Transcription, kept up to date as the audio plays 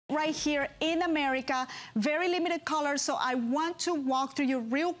right here in America. Very limited colors, so I want to walk through you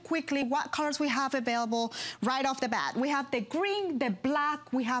real quickly what colors we have available right off the bat. We have the green, the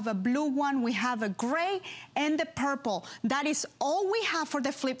black, we have a blue one, we have a gray, and the purple. That is all we have for the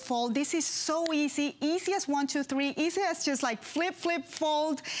FlipFOLD. This is so easy, easy as 1, 2, 3, easy as just like flip, flip,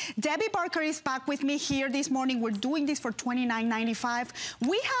 fold. Debbie Barker is back with me here this morning. We're doing this for $29.95.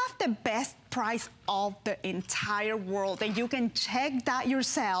 We have the best price of the entire world, and you can check that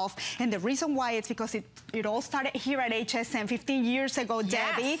yourself. And the reason why is because it all started here at HSN 15 years ago,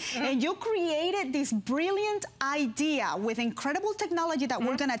 Debbie. Yes. And you created this brilliant idea with incredible technology that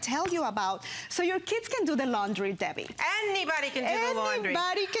we're gonna tell you about, so your kids can do the laundry, Debbie. Anybody can do the laundry.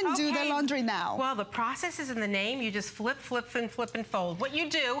 Anybody can do the laundry now. Well, the process is in the name. You just flip, flip, and flip, and fold. What you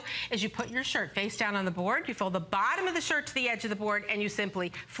do is you put your shirt face down on the board, you fold the bottom of the shirt to the edge of the board, and you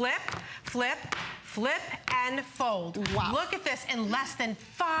simply flip, flip, flip, and fold. Wow. Look at this. In less than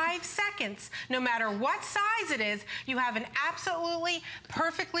 5 seconds, no matter what size it is, you have an absolutely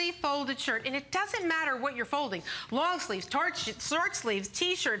perfectly folded shirt. And it doesn't matter what you're folding. Long sleeves, short sleeves,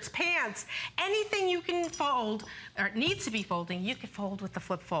 t-shirts, pants, anything you can fold, or needs to be folding, you can fold with the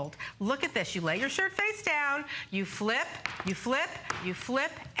FlipFOLD. Look at this. You lay your shirt face down, you flip, you flip, you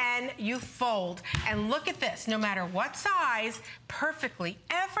flip, and you fold. And look at this. No matter what size, perfectly,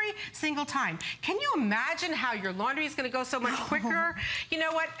 every single time. Can you imagine how your laundry is going to go so much quicker? You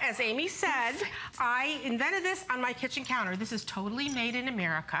know what? As Amy said, I invented this on my kitchen counter. This is totally made in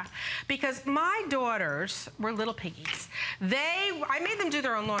America because my daughters were little piggies. I made them do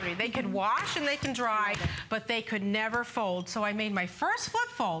their own laundry. They could wash and they can dry, but they could never fold. So I made my first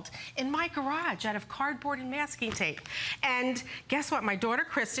FlipFOLD in my garage out of cardboard and masking tape. And guess what? My daughter,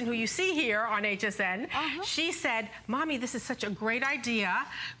 Kristen, who you see here on HSN, she said, Mommy, this is such a great idea.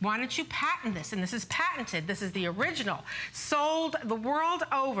 Why don't you patent this? And this is patented. This is the original. Sold the world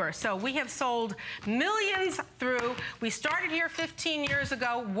over. So we have sold millions through. We started here 15 years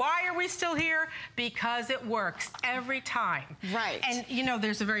ago. Why are we still here? Because it works every time. Right. And you know,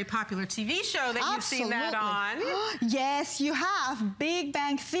 there's a very popular TV show that you've seen that on. Yes, you have. Big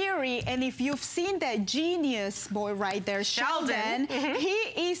Bang Theory. And if you've seen that genius boy right there, Sheldon,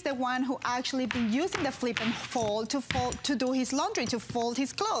 he is the one who actually been using the flip and fold to do his laundry, to fold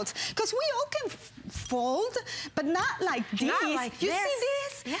his clothes. Because we all can fold, but not like this. Not like you see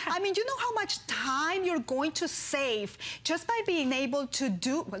this? Yeah. I mean, you know how much time you're going to save just by being able to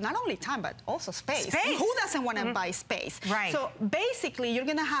do, well, not only time, but also space. Who doesn't want to buy space? Right. So basically, you're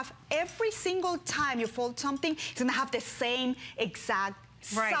going to have every single time you fold something, it's going to have the same exact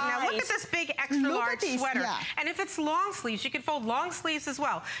Right, size. now look at this big extra large sweater. Yeah. And if it's long sleeves, you can fold long sleeves as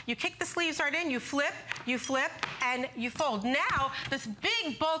well. You kick the sleeves right in, you flip, and you fold. Now, this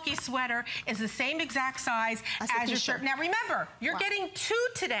big bulky sweater is the same exact size as your shirt. Now remember, you're getting 2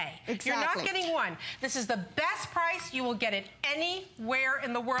 today. Exactly. You're not getting 1. This is the best price. You will get it anywhere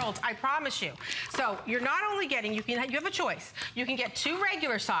in the world, I promise you. So you're not only getting, you have a choice. You can get 2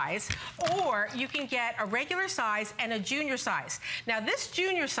 regular size, or you can get a regular size and a junior size. Now this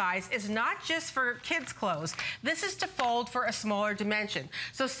junior size is not just for kids' clothes. This is to fold for a smaller dimension.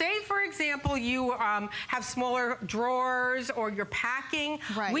 So say, for example, you have smaller drawers or you're packing.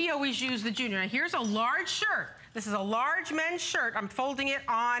 Right. We always use the junior. Now here's a large shirt. This is a large men's shirt. I'm folding it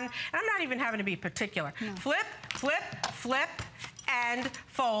on, and I'm not even having to be particular. No. Flip, flip, flip, and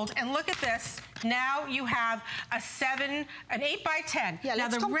fold. And look at this. Now you have an 8 by 10. Yeah, now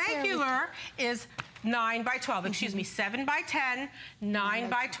the regular is 9 by 12, excuse me, 7 by 10, 9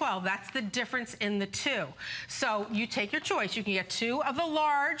 by 12. That's the difference in the 2. So you take your choice. You can get 2 of the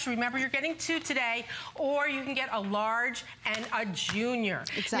large. Remember, you're getting 2 today, or you can get a large and a junior.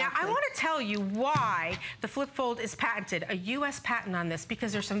 Exactly. Now, I want to tell you why the FlipFOLD is patented, a U.S. patent on this,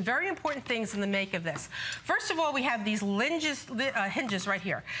 because there's some very important things in the make of this. First of all, we have these hinges right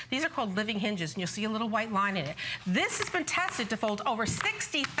here. These are called living hinges, and you'll see a little white line in it. This has been tested to fold over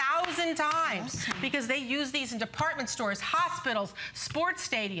 60,000 times. Because they use these in department stores, hospitals, sports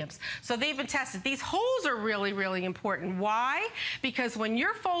stadiums. So they've been tested. These holes are really, really important. Why? Because when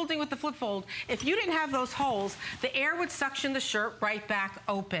you're folding with the FlipFOLD, if you didn't have those holes, the air would suction the shirt right back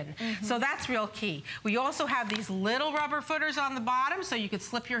open. So that's real key. We also have these little rubber footers on the bottom, so you could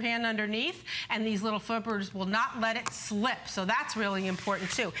slip your hand underneath, and these little footers will not let it slip. So that's really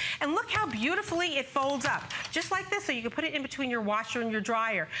important too. And look how beautifully it folds up. Just like this, so you can put it in between your washer and your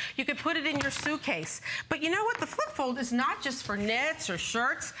dryer. You could put it in your suitcase. space. But you know what? The FlipFOLD is not just for knits or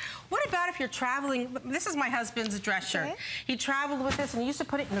shirts. What about if you're traveling? This is my husband's dress shirt. He traveled with this and he used to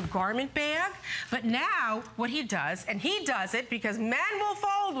put it in a garment bag. But now what he does, and he does it because men will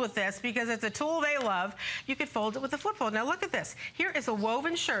fold with this because it's a tool they love, you could fold it with the FlipFOLD. Now look at this. Here is a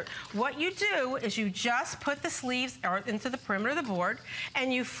woven shirt. What you do is you just put the sleeves into the perimeter of the board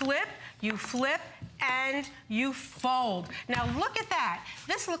and you flip, and you fold. Now look at that.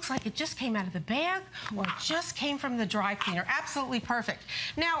 This looks like it just came out of the bag or just came from the dry cleaner. Absolutely perfect.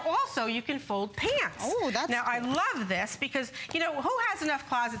 Now also you can fold pants. Oh, that's Now I love this because, you know, who has enough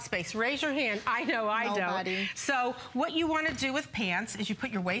closet space? Raise your hand. I know I Nobody. don't. So what you want to do with pants is you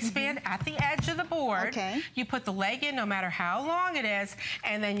put your waistband at the edge of the board. Okay. You put the leg in no matter how long it is,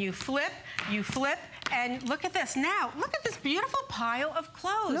 and then you flip, and look at this. Now, look at this beautiful pile of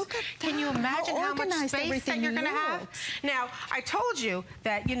clothes. Look at Can you imagine how much space that you're going to have? Now, I told you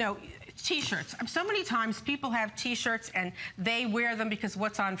that, you know, T-shirts. So many times people have T-shirts and they wear them because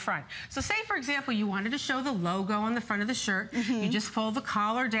what's on front. So say, for example, you wanted to show the logo on the front of the shirt. You just fold the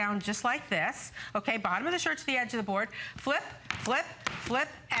collar down just like this. Okay, bottom of the shirt to the edge of the board. Flip,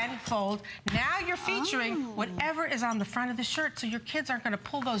 and fold. Now you're featuring whatever is on the front of the shirt so your kids aren't going to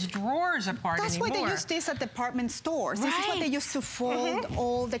pull those drawers apart That's anymore. why they use this at department stores. This is what they used to fold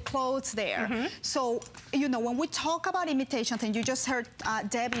all the clothes there. So, you know, when we talk about imitations, and you just heard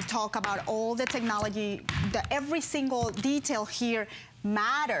Debbie talk about all the technology, every single detail here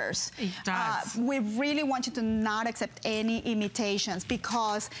matters. It does. We really want you to not accept any imitations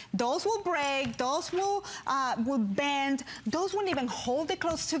because those will break, those will bend, those won't even hold the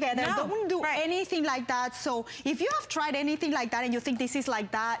clothes together. No, They won't do anything like that. So if you have tried anything like that and you think this is like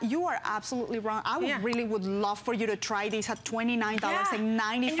that, you are absolutely wrong. I really would love for you to try this at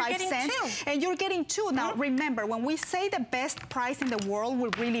 $29.95. And you're getting two. Now remember, when we say the best price in the world, we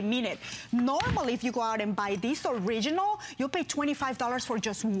really mean it. Normally, if you go out and buy this original, you pay $25 for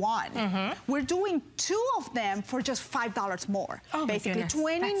just one. We're doing two of them for just $5 more. Basically,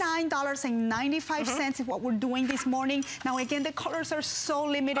 $29.95 is what we're doing this morning. Now, again, the colors are so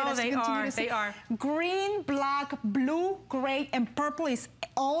limited. Oh, they are. Green, black, blue, gray, and purple is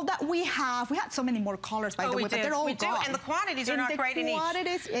all that we have. We had so many more colors, by the way, but they're all gone. And the quantities are not great in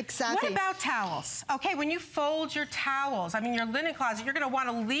each. Exactly. What about towels? Okay, when you fold your towels, I mean, your linen closet, you're going to want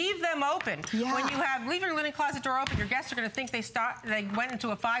to leave them open. When you leave your linen closet door open, your guests are going to think they went into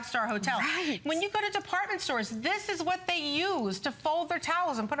a 5-star hotel. When you go to department stores, this is what they use to fold their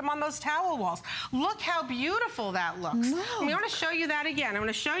towels and put them on those towel walls. Look how beautiful that looks. I want to show you that again. I'm going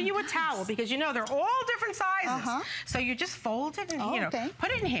to show you a towel because, you know, they're all different sizes. So you just fold it and, you know,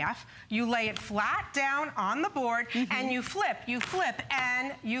 put it in half. You lay it flat down on the board and you flip,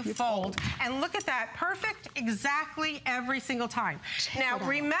 and you fold. And look at that. Perfect exactly every single time. Now,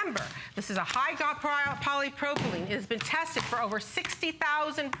 remember, this is a high polypropylene. It has been tested for over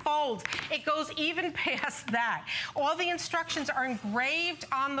 60,000 folds. It goes even past that. All the instructions are engraved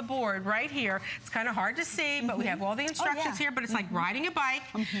on the board right here. It's kind of hard to see, but we have all the instructions here, but it's like riding a bike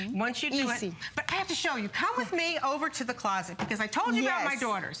once you do it. But I have to show you. Come with me over to the closet because I told you about my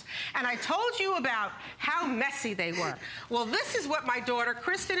daughters. And I told you about how messy they were. Well, this is what my daughter,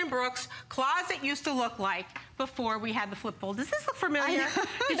 Kristen and Brooks' closet used to look like before we had the FlipFOLD. Does this look familiar?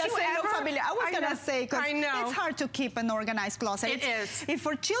 Did you ever? Familiar. I was going to say, because it's hard to keep an organized closet. It is. If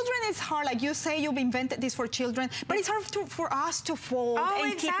for children, it's hard. Like you say, you've invented this for children, but it's hard for us to fold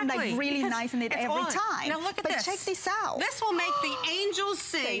and keep it like really nice in it every time. Now look at this. But check this out. This will make the angels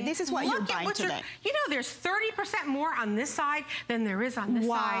sing. Okay, this is what you're buying today. You know, there's 30% more on this side than there is on this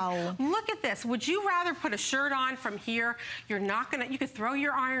side. Look at this. Would you rather put a shirt on from here? You're not gonna. You could throw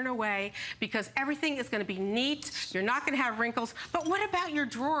your iron away because everything is going to be neat. You're not going to have wrinkles. But what about your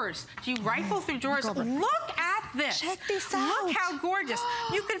drawers? Do you rifle through drawers? Look at this. Check this out. Look how gorgeous.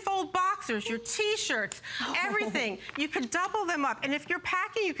 You can fold boxers, your T-shirts, everything. You could double them up. And if you're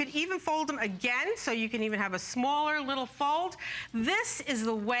packing, you could even fold them again, so you can even have a smaller little fold. This is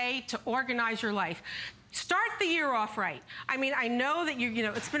the way to organize your life. Start the year off right. I mean, I know that you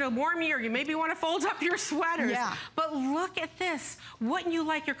know, it's been a warm year. You maybe want to fold up your sweaters. But look at this. Wouldn't you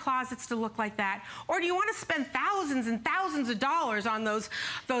like your closets to look like that? Or do you want to spend thousands and thousands of dollars on those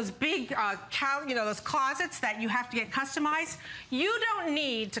big, you know, those closets that you have to get customized? You don't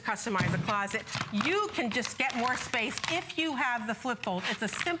need to customize a closet. You can just get more space if you have the FlipFOLD. It's a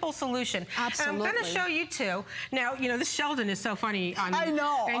simple solution. Absolutely. And I'm going to show you too. Now, you know, this Sheldon is so funny on I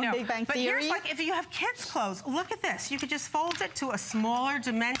know. On Big Bang Theory. But here's like, if you have kids kids' clothes, look at this. You could just fold it to a smaller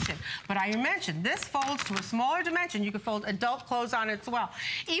dimension. But I mentioned, this folds to a smaller dimension. You could fold adult clothes on it as well.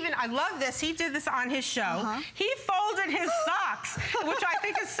 Even, I love this, he did this on his show. He folded his socks, which I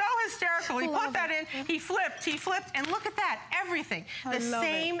think is so hysterical. He put that in, he flipped, and look at that, everything. The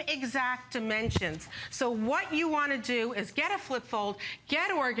same exact dimensions. So what you want to do is get a flip fold,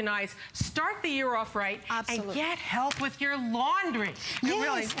 get organized, start the year off right, and get help with your laundry.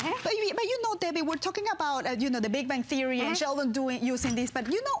 Yes, but you know, Debbie, we're talking about, you know, the Big Bang Theory and Sheldon using this, but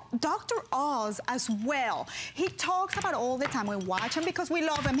you know, Dr. Oz as well. He talks about all the time. We watch him because we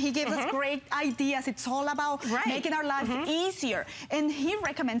love him. He gives us great ideas. It's all about making our lives easier. And he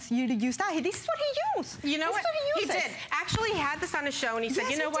recommends you to use that. This is what he used. You know what? He did. Actually, he had this on his show, and he said,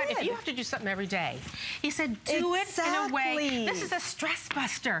 you know what? If you have to do something every day, he said, do it in a way. This is a stress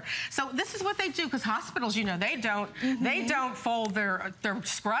buster. So this is what they do, because hospitals, you know, they don't fold their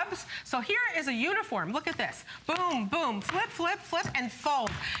scrubs. So here is a uniform. Look at this. Boom, boom, flip, flip, flip, and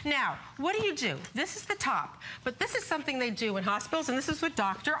fold. Now, what do? This is the top, but this is something they do in hospitals, and this is what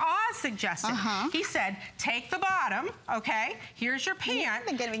Dr. Oz suggested. He said, take the bottom, okay? Here's your pant.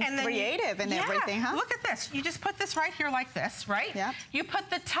 You've been getting creative and everything, huh? Look at this. You just put this right here like this, right? You put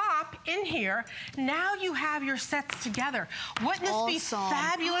the top in here. Now you have your sets together. Wouldn't this be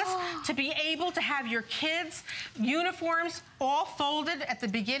fabulous to be able to have your kids' uniforms all folded at the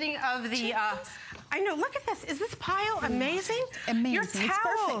beginning of the... I know, look at this. Is this pile amazing? Amazing. Your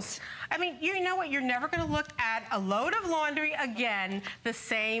towels. I mean, you know what? You're never going to look at a load of laundry again the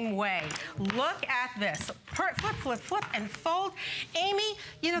same way. Look at this. Flip, flip, flip, and fold. Amy,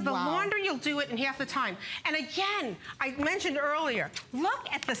 you know, the laundry, you'll do it in half the time. And again, I mentioned earlier, look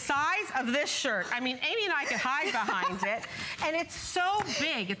at the size of this shirt. I mean, Amy and I can hide behind it. And it's so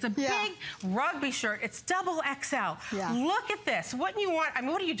big. It's a big rugby shirt. It's double XL. Look at this. What do you want? I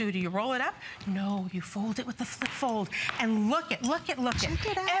mean, what do? Do you roll it up? No, you fold it with the flip fold. And look at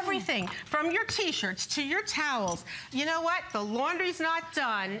everything. From your t-shirts to your towels. You know what? The laundry's not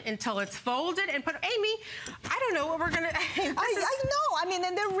done until it's folded and put. Amy, I don't know what we're gonna. I know. I mean,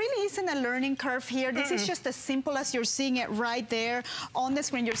 and there really isn't a learning curve here. This is just as simple as you're seeing it right there on the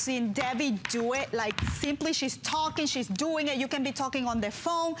screen. You're seeing Debbie do it. Like simply, she's talking, she's doing it. You can be talking on the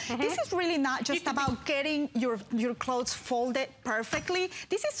phone. This is really not just about getting your clothes folded perfectly.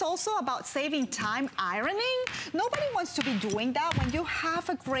 This is also about saving time ironing. Nobody wants to be doing that when you have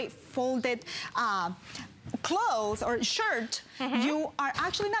a great folded clothes or shirt, you are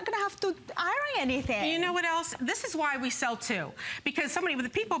actually not going to have to iron anything. You know what else? This is why we sell two. Because the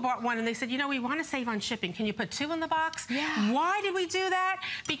people bought one and they said, you know, we want to save on shipping. Can you put two in the box? Why did we do that?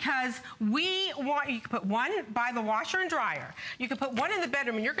 Because we want, you can put one by the washer and dryer. You can put one in the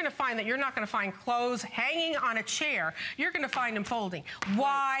bedroom, and you're going to find that you're not going to find clothes hanging on a chair. You're going to find them folding.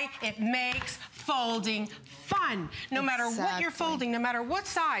 Why? It makes folding fun. No matter what you're folding, no matter what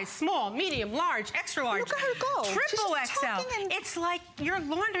size, small, medium, large, extra large. Look at her go. Triple XL. It's like your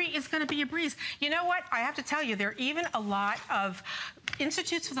laundry is going to be a breeze. You know what? I have to tell you, there are even a lot of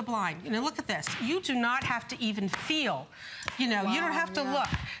institutes for the blind. You know, look at this. You do not have to even feel. You know, you don't have to look.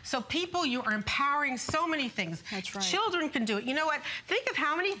 So people, you are empowering so many things. That's right. Children can do it. You know what? Think of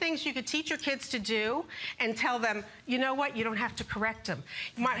how many things you could teach your kids to do and tell them, you know what? You don't have to correct them.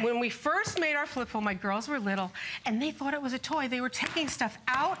 When we first made our flip phone, my girls were little, and they thought it was a toy. They were taking stuff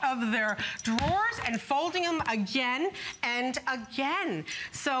out of their drawers and folding them again and again.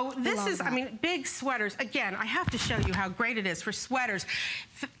 So this is, I mean, big sweaters. Again, I have to show you how great it is for sweaters.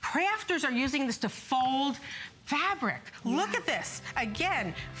 Crafters are using this to fold fabric. Look at this.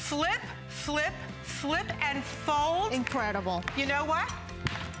 Again, flip, flip, flip, and fold. Incredible. You know what?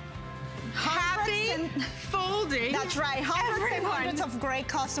 Happy folding. That's right. Hundreds and hundreds of great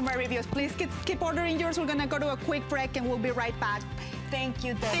customer reviews. Please keep ordering yours. We're going to go to a quick break, and we'll be right back. Thank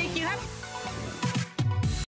you, Debbie. Thank you.